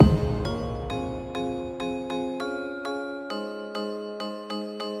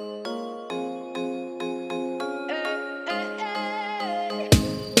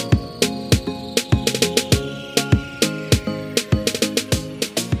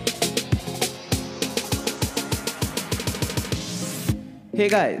Hey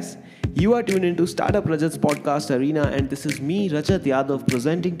guys, you are tuned into Startup Rajat's podcast arena, and this is me, Rajat Yadav,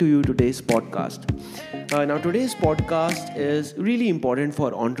 presenting to you today's podcast. Now, today's podcast is really important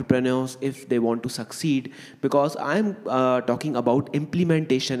for entrepreneurs if they want to succeed because I'm talking about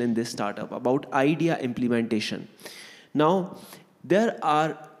implementation in this startup, about idea implementation. Now, there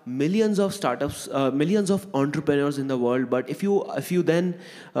are millions of startups, millions of entrepreneurs in the world, but if you then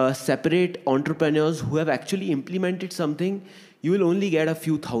separate entrepreneurs who have actually implemented something, you will only get a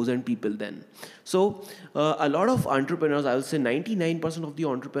few thousand people then. So a lot of entrepreneurs, I will say 99% of the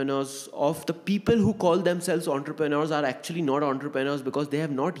entrepreneurs, of the people who call themselves entrepreneurs, are actually not entrepreneurs because they have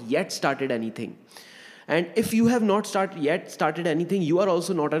not yet started anything. And if you have not started anything, you are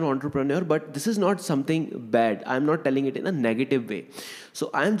also not an entrepreneur. But this is not something bad. I'm not telling it in a negative way. So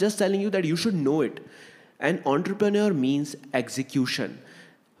I'm just telling you that you should know it. An entrepreneur means execution.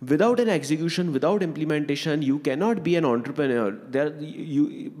 Without an execution, without implementation, you cannot be an entrepreneur.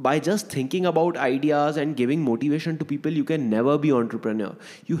 By just thinking about ideas and giving motivation to people, you can never be entrepreneur.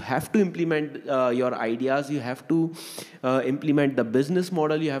 You have to implement your ideas. You have to implement the business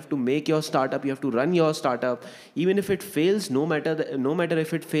model. You have to make your startup. You have to run your startup. Even if it fails, no matter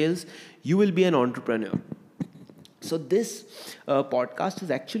if it fails, you will be an entrepreneur. So this podcast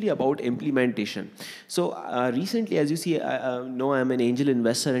is actually about implementation. So recently, as you see, I know I'm an angel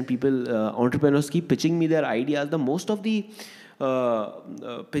investor, and entrepreneurs keep pitching me their ideas. The most of the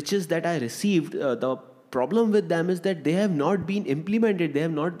pitches that I received, the problem with them is that they have not been implemented, they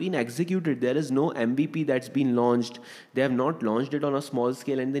have not been executed. There is no MVP that's been launched. They have not launched it on a small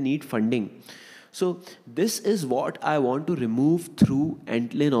scale, and they need funding. So this is what I want to remove through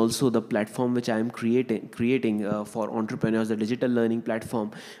Entlin, also the platform which I am creating for entrepreneurs, the digital learning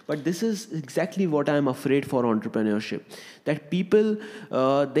platform. But this is exactly what I am afraid for entrepreneurship. That people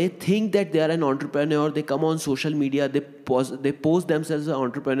they think that they are an entrepreneur. They come on social media, they post themselves as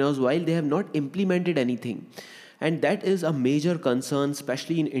entrepreneurs while they have not implemented anything, and that is a major concern,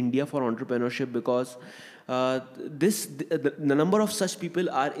 especially in India, for entrepreneurship, because the number of such people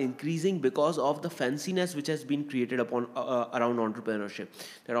are increasing because of the fanciness which has been created upon around entrepreneurship.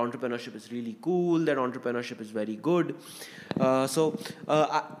 That entrepreneurship is really cool, that entrepreneurship is very good.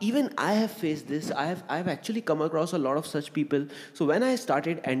 Even I have faced this. I have actually come across a lot of such people. So when I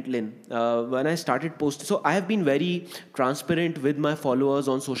started Entlin, when I started posting, so I have been very transparent with my followers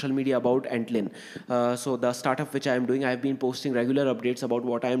on social media about Entlin. So the startup which I am doing, I have been posting regular updates about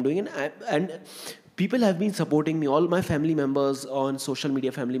what I am doing, and people have been supporting me. All my family members on social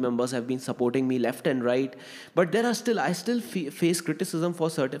media, family members have been supporting me left and right. But I still face criticism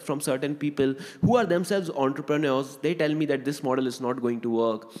from certain people who are themselves entrepreneurs. They tell me that this model is not going to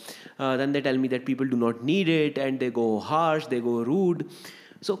work. Then they tell me that people do not need it, and they go harsh, they go rude.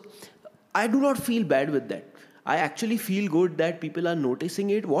 So I do not feel bad with that. I actually feel good that people are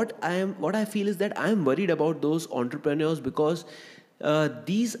noticing it. What I feel is that I am worried about those entrepreneurs because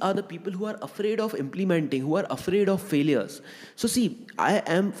these are the people who are afraid of implementing, who are afraid of failures. So see, I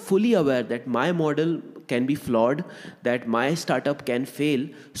am fully aware that my model can be flawed, that my startup can fail.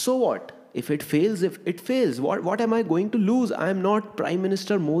 So what? If it fails, what am I going to lose? I am not Prime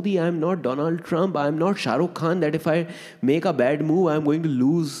Minister Modi, I am not Donald Trump, I am not Shah Rukh Khan, that if I make a bad move, I am going to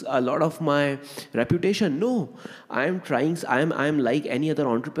lose a lot of my reputation. No, I am like any other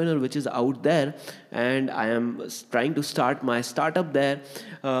entrepreneur which is out there, and I am trying to start my startup there.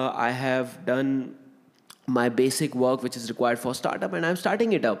 I have done my basic work which is required for startup, and I'm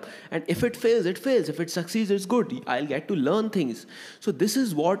starting it up. And if it fails, it fails. If it succeeds, it's good. I'll get to learn things. So this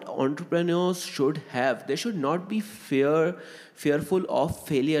is what entrepreneurs should have. They should not be fearful of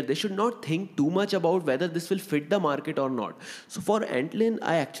failure. They should not think too much about whether this will fit the market or not. So for Entlin,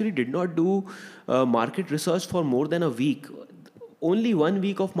 I actually did not do market research for more than a week. Only 1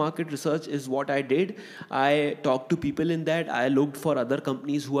 week of market research is what I did. I talked to people in that. I looked for other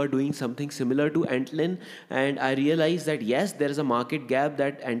companies who are doing something similar to Entlin, and I realized that yes, there is a market gap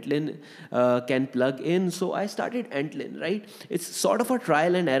that Entlin can plug in. So I started Entlin, right? It's sort of a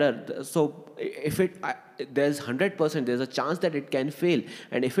trial and error. So if there's 100%, there's a chance that it can fail.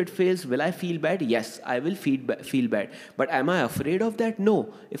 And if it fails, will I feel bad? Yes, I will feel bad. But am I afraid of that?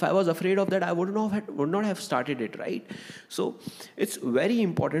 No. If I was afraid of that, I would not have started it, right? So it's very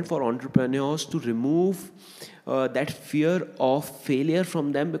important for entrepreneurs to remove that fear of failure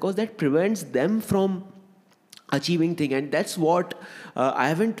from them, because that prevents them from achieving thing. And that's what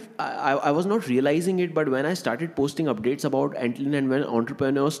I was not realizing it, but when I started posting updates about Antlin, and when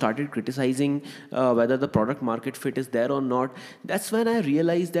entrepreneurs started criticizing whether the product market fit is there or not, that's when I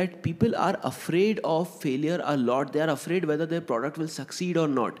realized that people are afraid of failure a lot. They are afraid whether their product will succeed or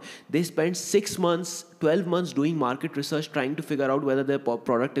not. They spend 6 months, 12 months doing market research, trying to figure out whether their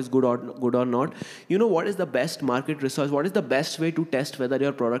product is good or not. You know what is the best market research, what is the best way to test whether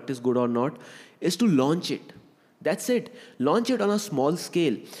your product is good or not, is to launch it. That's it. Launch it on a small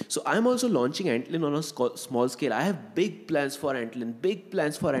scale. So I'm also launching Antlin on a small scale. I have big plans for Antlin. Big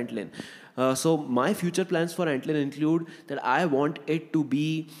plans for Antlin. So my future plans for Antlin include that I want it to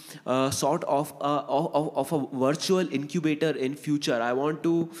be sort of a virtual incubator in future. I want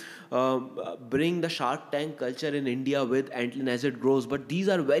to bring the Shark Tank culture in India with Antlin as it grows. But these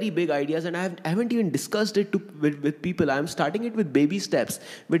are very big ideas, and I haven't even discussed it with people. I'm starting it with baby steps,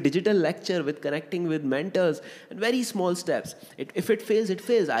 with digital lecture, with connecting with mentors, and very small steps. If it fails, it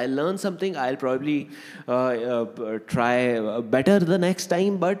fails. I'll learn something. I'll probably try better the next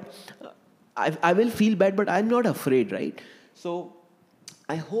time, but I will feel bad, but I'm not afraid, right? So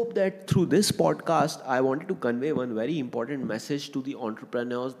I hope that through this podcast, I wanted to convey one very important message to the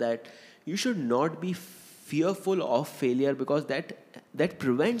entrepreneurs, that you should not be fearful of failure, because that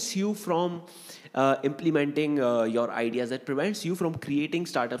prevents you from implementing your ideas, that prevents you from creating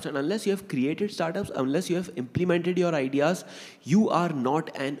startups. And unless you have created startups, unless you have implemented your ideas, you are not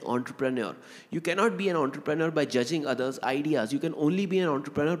an entrepreneur. You cannot be an entrepreneur by judging others' ideas. You can only be an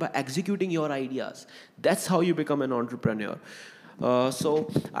entrepreneur by executing your ideas. That's how you become an entrepreneur.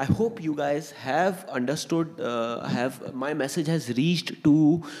 So I hope you guys have understood, have my message has reached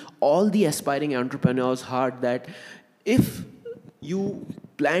to all the aspiring entrepreneurs' heart, that if you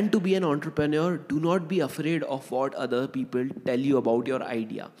plan to be an entrepreneur, do not be afraid of what other people tell you about your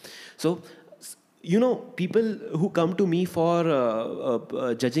idea. So people who come to me for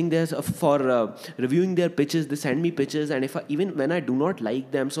judging their for reviewing their pitches, they send me pitches, and even when I do not like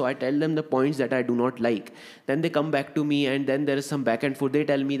them, so I tell them the points that I do not like, then they come back to me, and then there is some back and forth. They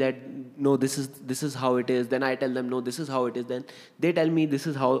tell me that no, this is how it is, then I tell them no, this is how it is, then they tell me this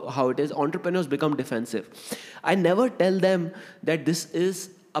is how it is. Entrepreneurs become defensive. I never tell them that this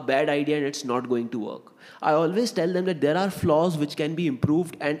is a bad idea and it's not going to work. I always tell them that there are flaws which can be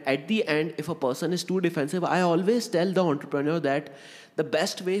improved, and at the end, if a person is too defensive, I always tell the entrepreneur that the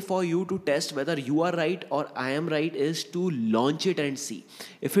best way for you to test whether you are right or I am right is to launch it and see.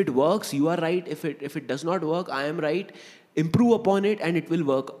 If it works, you are right. If it does not work, I am right. Improve upon it, and it will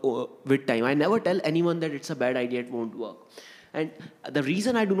work with time. I never tell anyone that it's a bad idea, it won't work. And the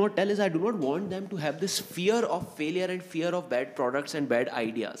reason I do not tell is I do not want them to have this fear of failure and fear of bad products and bad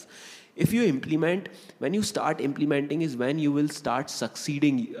ideas. If you implement, when you start implementing is when you will start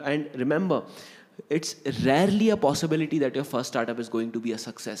succeeding. And remember, it's rarely a possibility that your first startup is going to be a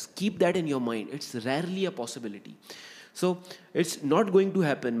success. Keep that in your mind. It's rarely a possibility. So it's not going to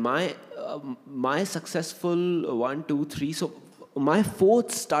happen. My successful 1, 2, 3. So my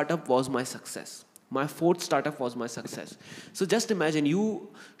fourth startup was my success. My fourth startup was my success. So just imagine, you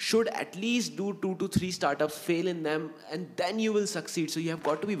should at least do 2 to 3 startups, fail in them, and then you will succeed. So you have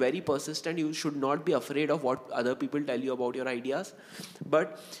got to be very persistent. You should not be afraid of what other people tell you about your ideas,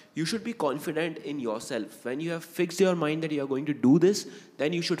 but you should be confident in yourself. When you have fixed your mind that you are going to do this,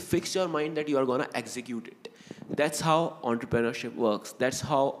 then you should fix your mind that you are going to execute it. That's how entrepreneurship works. That's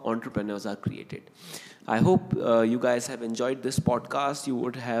how entrepreneurs are created. I hope you guys have enjoyed this podcast. You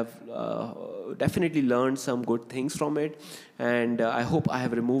would have definitely learned some good things from it. And I hope I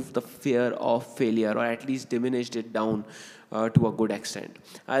have removed the fear of failure, or at least diminished it down to a good extent.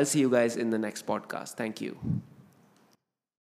 I'll see you guys in the next podcast. Thank you.